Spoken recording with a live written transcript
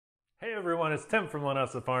Hey everyone, it's Tim from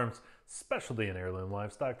Linessa Farms, specialty in heirloom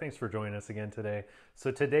livestock. Thanks for joining us again today. So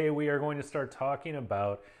today we are going to start talking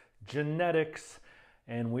about genetics,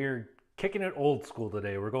 and we're kicking it old school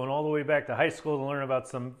today. We're going all the way back to high school to learn about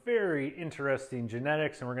some very interesting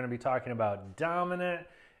genetics, and we're going to be talking about dominant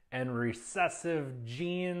and recessive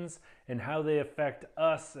genes and how they affect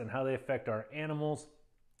us and how they affect our animals.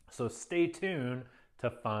 So stay tuned to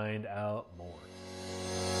find out more.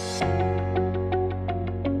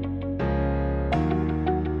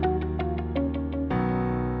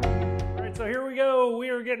 So here we go. We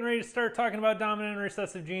are getting ready to start talking about dominant and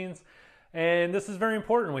recessive genes. And this is very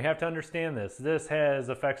important. We have to understand this. This has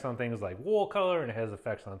effects on things like wool color, and it has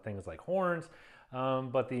effects on things like horns.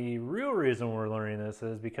 But the real reason we're learning this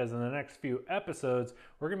is because in the next few episodes,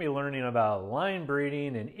 we're going to be learning about line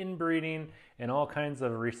breeding and inbreeding and all kinds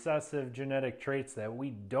of recessive genetic traits that we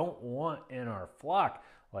don't want in our flock,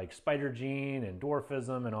 like spider gene and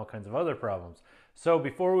dwarfism and all kinds of other problems. So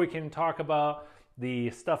before we can talk about the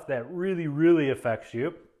stuff that really affects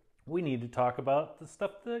you, we need to talk about the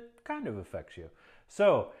stuff that kind of affects you.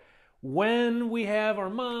 So when we have our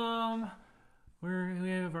mom,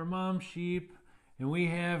 sheep, and we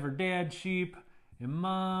have our dad sheep, and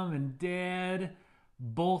mom and dad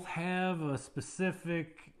both have a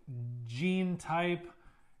specific gene type,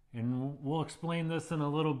 and we'll explain this in a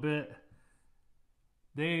little bit.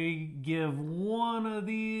 They give one of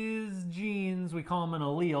these genes, we call them an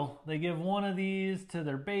allele, they give one of these to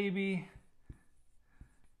their baby,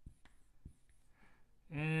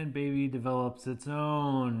 and baby develops its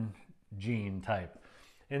own gene type.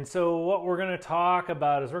 And so what we're going to talk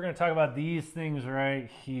about is we're going to talk about these things right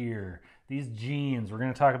here, these genes. We're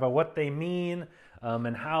going to talk about what they mean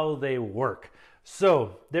and how they work.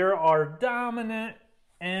 So there are dominant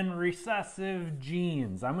and recessive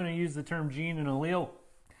genes. I'm going to use the term gene and allele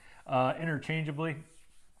interchangeably.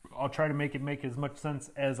 I'll try to make it make as much sense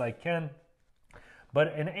as I can.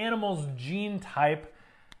 But an animal's gene type,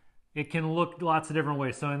 it can look lots of different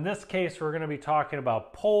ways. So in this case, we're going to be talking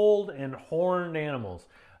about polled and horned animals.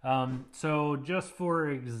 So just for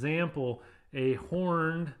example, a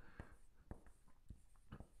horned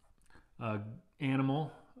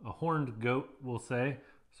animal, a horned goat, we'll say.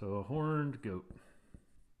 So a horned goat.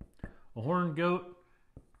 A horned goat,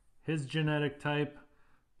 his genetic type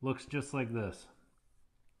looks just like this.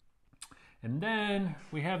 And then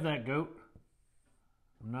we have that goat.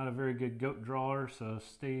 I'm not a very good goat drawer, so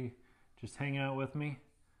just hang out with me.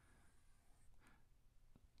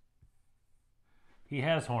 He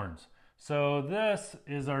has horns. So this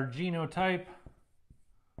is our genotype.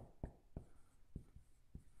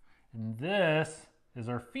 And this is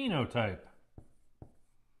our phenotype.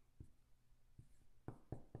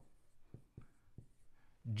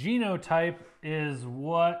 Genotype is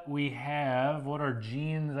what we have, what our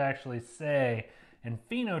genes actually say, and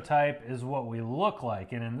phenotype is what we look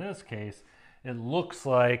like. And in this case, it looks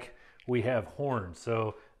like we have horns.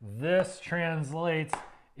 So this translates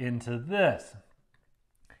into this.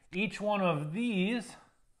 Each one of these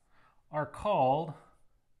are called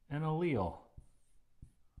an allele.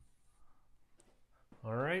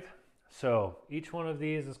 All right? So each one of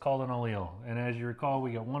these is called an allele. And as you recall,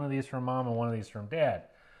 we get one of these from mom and one of these from dad.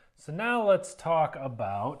 So now let's talk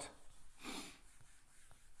about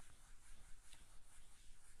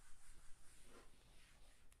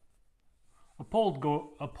a polled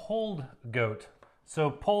goat.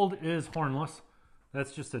 So polled is hornless.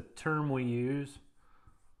 That's just a term we use.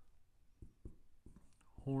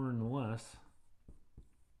 Hornless.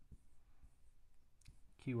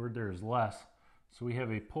 Keyword there is less. So we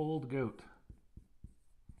have a polled goat.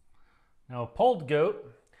 Now a polled goat,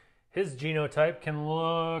 his genotype can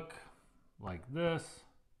look like this,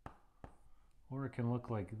 or it can look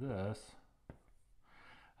like this.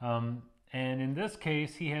 And in this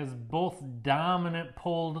case, he has both dominant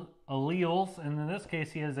polled alleles, and in this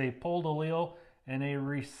case, he has a polled allele and a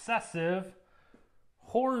recessive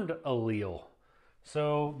horned allele.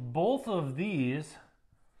 So both of these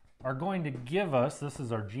are going to give us, this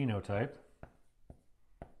is our genotype.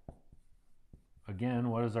 Again,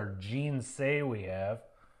 what does our genes say we have?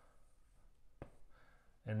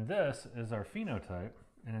 And this is our phenotype.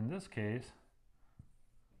 And in this case,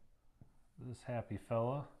 this happy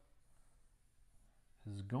fella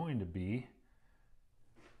is going to be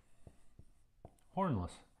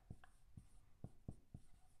hornless.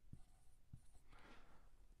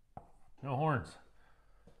 No horns.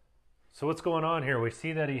 So what's going on here? We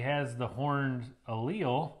see that he has the horned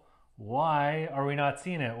allele. Why are we not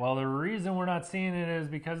seeing it? Well, the reason we're not seeing it is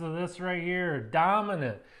because of this right here,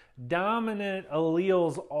 dominant. Dominant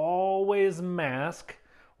alleles always mask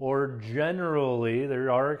or generally, there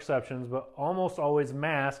are exceptions, but almost always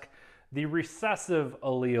mask the recessive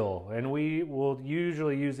allele. And we will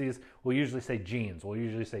usually use these, we'll usually say genes. We'll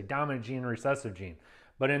usually say dominant gene, recessive gene.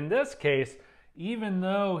 But in this case, even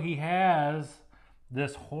though he has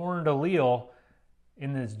this horned allele,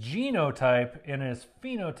 in this genotype, in his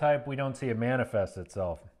phenotype, we don't see it manifest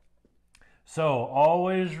itself. So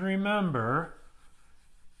always remember,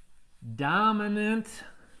 dominant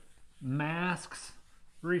masks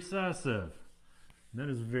recessive. That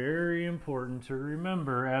is very important to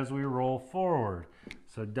remember as we roll forward.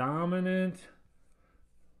 So dominant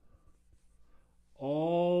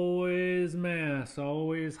always masks,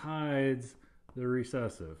 always hides the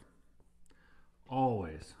recessive.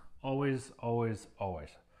 Always, always, always, always.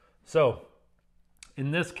 So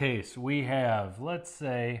in this case, we have, let's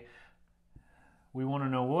say, we want to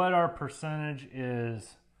know what our percentage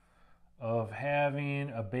is of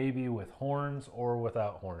having a baby with horns or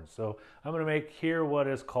without horns. So I'm going to make here what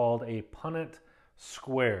is called a Punnett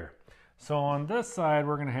Square. So on this side,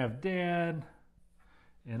 we're going to have dad,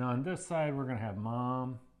 and on this side, we're going to have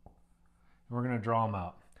mom, and we're going to draw them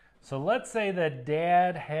out. So let's say that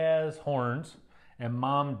dad has horns and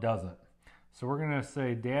mom doesn't. So we're going to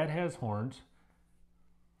say dad has horns.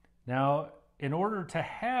 Now, in order to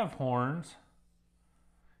have horns,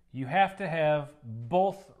 you have to have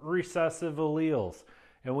both recessive alleles.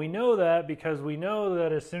 And we know that because we know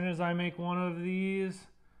that as soon as I make one of these,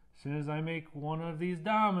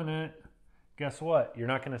 dominant, guess what? You're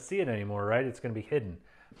not going to see it anymore, right? It's going to be hidden.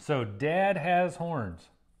 So dad has horns.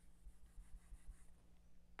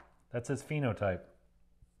 That's his phenotype.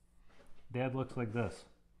 Dad looks like this.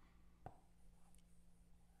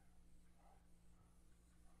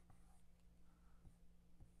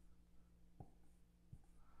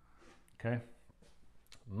 Okay.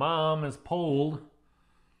 Mom is polled,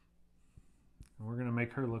 and we're going to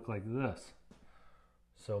make her look like this.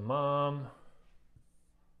 So mom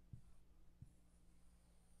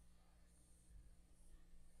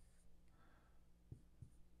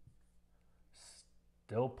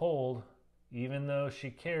still polled, even though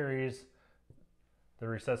she carries the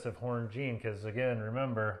recessive horn gene, because again,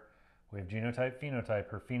 remember, we have genotype, phenotype.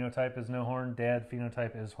 Her phenotype is no horn, dad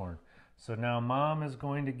phenotype is horn. So now mom is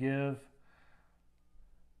going to give,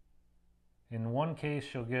 in one case,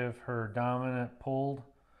 she'll give her dominant pulled.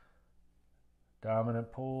 I'm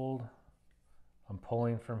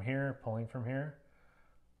pulling from here,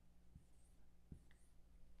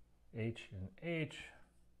 H and H.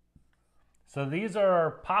 So these are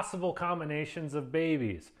our possible combinations of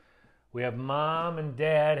babies. We have mom and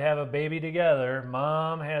dad have a baby together.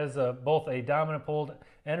 Mom has both a dominant pulled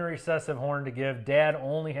and a recessive horn to give. Dad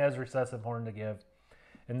only has recessive horn to give.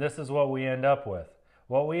 And this is what we end up with.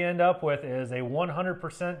 What we end up with is a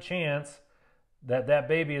 100% chance that that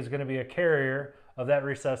baby is going to be a carrier of that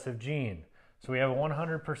recessive gene. So we have a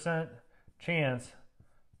 100% chance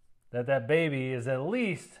that that baby is at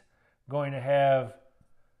least going to have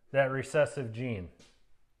that recessive gene.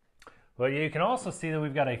 But you can also see that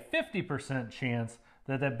we've got a 50% chance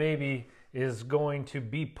that that baby is going to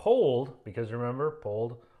be polled, because remember,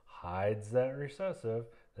 polled hides that recessive,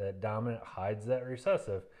 that dominant hides that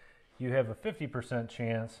recessive. You have a 50%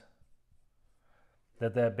 chance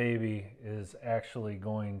that that baby is actually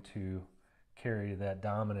going to carry that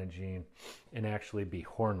dominant gene and actually be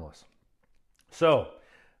hornless. So,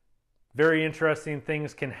 very interesting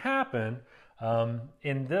things can happen.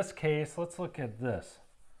 In this case, let's look at this.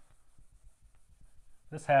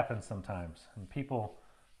 This happens sometimes, and people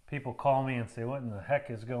call me and say, what in the heck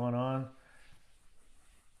is going on?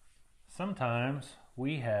 Sometimes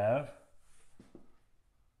we have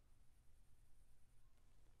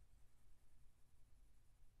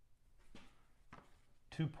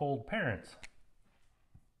two polled parents.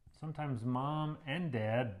 Sometimes mom and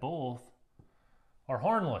dad both are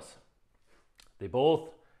hornless. They both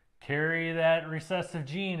carry that recessive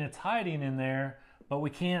gene. It's hiding in there, but we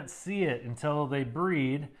can't see it until they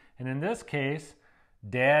breed. And in this case,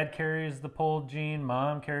 dad carries the polled gene,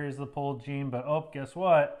 mom carries the polled gene, but oh, guess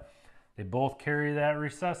what? They both carry that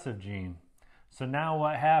recessive gene. So now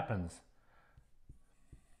what happens?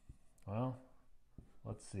 Well,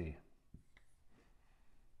 let's see.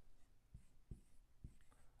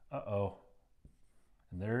 Uh-oh.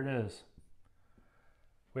 And there it is.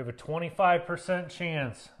 We have a 25%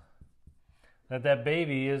 chance that that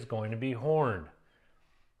baby is going to be horned.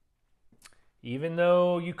 Even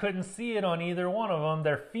though you couldn't see it on either one of them,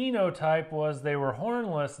 their phenotype was they were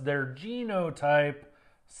hornless, their genotype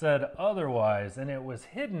said otherwise, and it was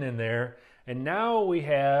hidden in there. And now we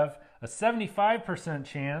have a 75%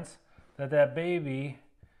 chance that that baby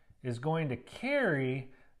is going to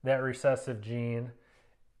carry that recessive gene,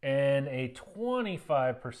 and a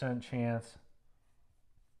 25% chance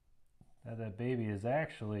that that baby is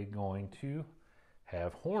actually going to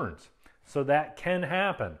have horns. So that can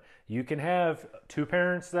happen. You can have two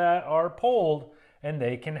parents that are polled and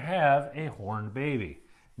they can have a horned baby.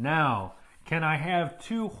 Now, can I have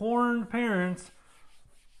two horned parents?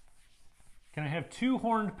 Can I have two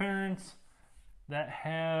horned parents that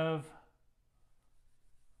have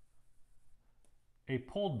a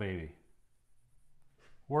polled baby?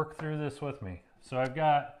 Work through this with me. So I've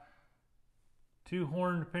got two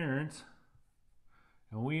horned parents,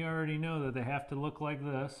 and we already know that they have to look like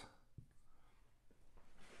this.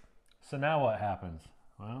 So now what happens?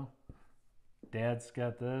 Well, dad's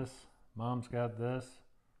got this, mom's got this.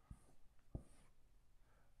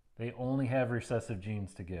 They only have recessive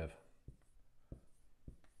genes to give.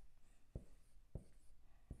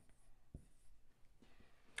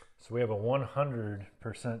 So we have a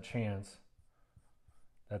 100% chance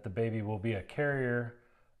that the baby will be a carrier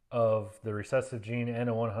of the recessive gene, and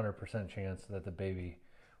a 100% chance that the baby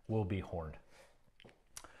will be horned.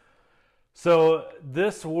 So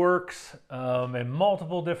this works in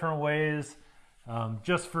multiple different ways.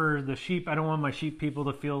 Just for the sheep, I don't want my sheep people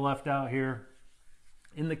to feel left out here.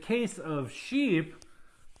 In the case of sheep,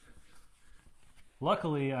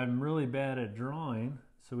 luckily I'm really bad at drawing,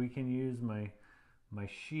 so we can use my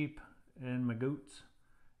sheep and my goats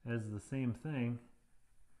as the same thing.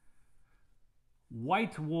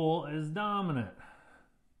 White wool is dominant.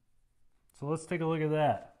 So let's take a look at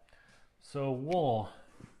that. So wool.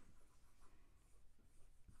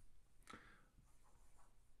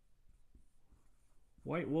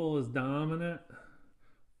 White wool is dominant.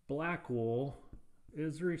 Black wool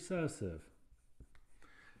is recessive.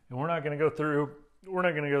 And we're not going to go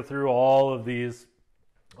through all of these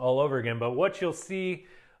all over again, but what you'll see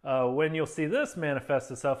when you'll see this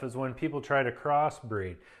manifest itself is when people try to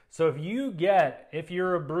crossbreed. So if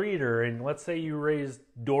you're a breeder, and let's say you raise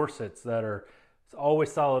Dorsets that are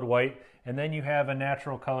always solid white, and then you have a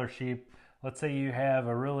natural color sheep, let's say you have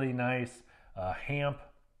a really nice Hamp,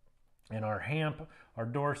 and our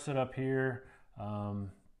Dorset up here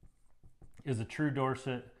is a true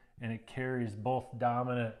Dorset, and it carries both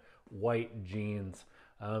dominant white genes.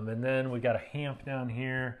 And then we got a Hamp down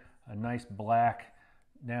here, a nice black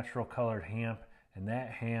natural colored Hamp, and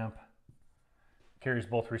that Hamp carries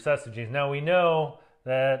both recessive genes. Now we know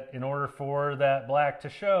that in order for that black to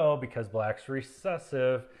show, because black's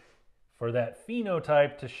recessive, for that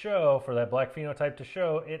phenotype to show, for that black phenotype to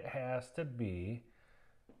show, it has to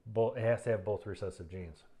have both recessive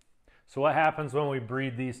genes. So what happens when we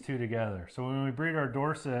breed these two together? So when we breed our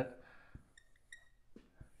Dorset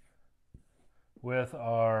with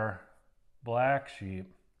our black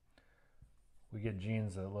sheep, we get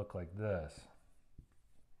genes that look like this.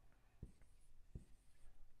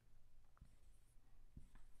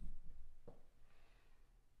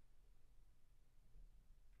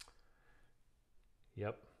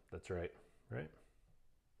 Yep, that's right, right?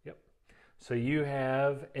 Yep. So you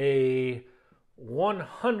have a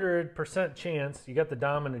 100% chance, you got the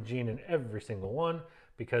dominant gene in every single one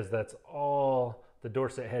because that's all the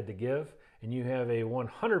Dorset had to give, and you have a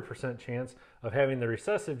 100% chance of having the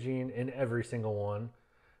recessive gene in every single one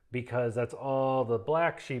because that's all the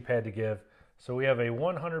black sheep had to give. So we have a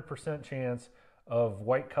 100% chance of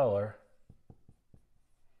white color.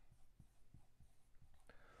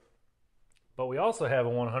 But we also have a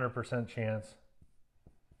 100% chance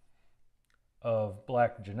of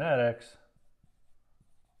black genetics.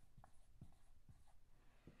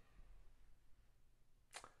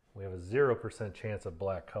 We have a 0% chance of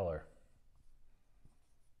black color.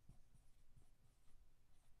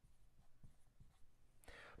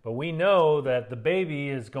 But we know that the baby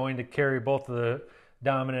is going to carry both the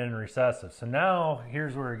dominant and recessive. So now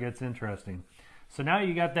here's where it gets interesting. So now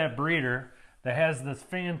you got that breeder that has this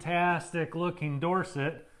fantastic looking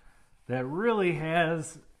Dorset that really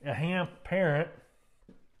has a Hamp parent,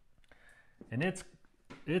 and its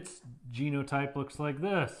genotype looks like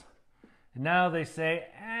this. And now they say,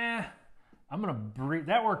 I'm gonna breed,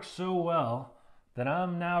 that works so well that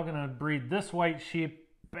I'm now gonna breed this white sheep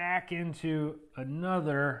back into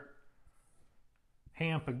another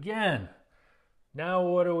Hamp again. Now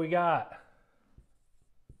what do we got?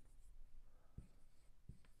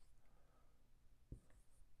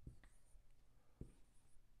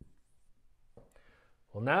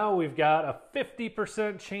 Well, now we've got a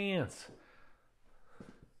 50% chance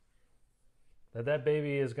that that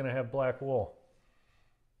baby is going to have black wool.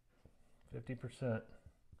 50%.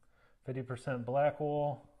 50% black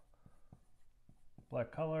wool,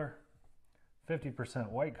 black color, 50%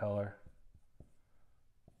 white color,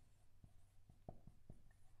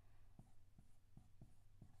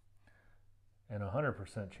 and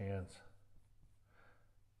 100% chance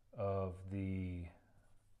of the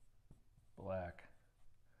black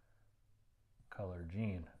color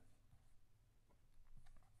gene.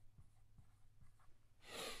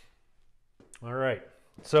 All right,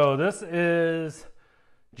 so this is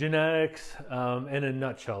genetics in a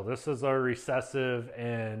nutshell. This is our recessive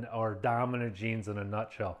and our dominant genes in a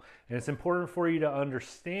nutshell. And it's important for you to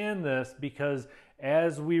understand this because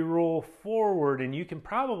as we roll forward, and you can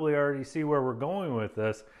probably already see where we're going with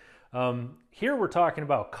this, here we're talking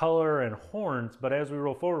about color and horns, but as we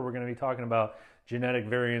roll forward, we're going to be talking about genetic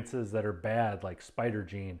variances that are bad, like spider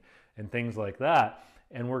gene and things like that.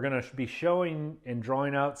 And we're going to be showing and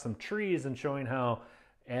drawing out some trees and showing how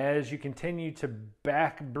as you continue to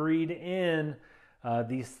backbreed in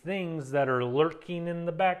these things that are lurking in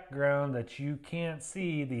the background that you can't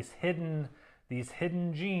see, these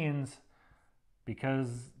hidden genes, because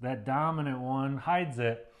that dominant one hides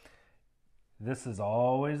it. This is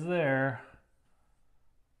always there,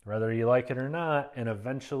 whether you like it or not, and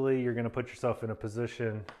eventually you're going to put yourself in a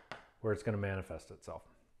position where it's going to manifest itself.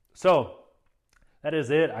 So that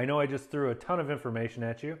is it. I know I just threw a ton of information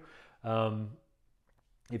at you.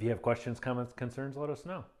 If you have questions, comments, concerns, let us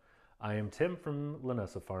know. I am Tim from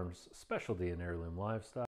Linessa Farms, specialty in heirloom livestock.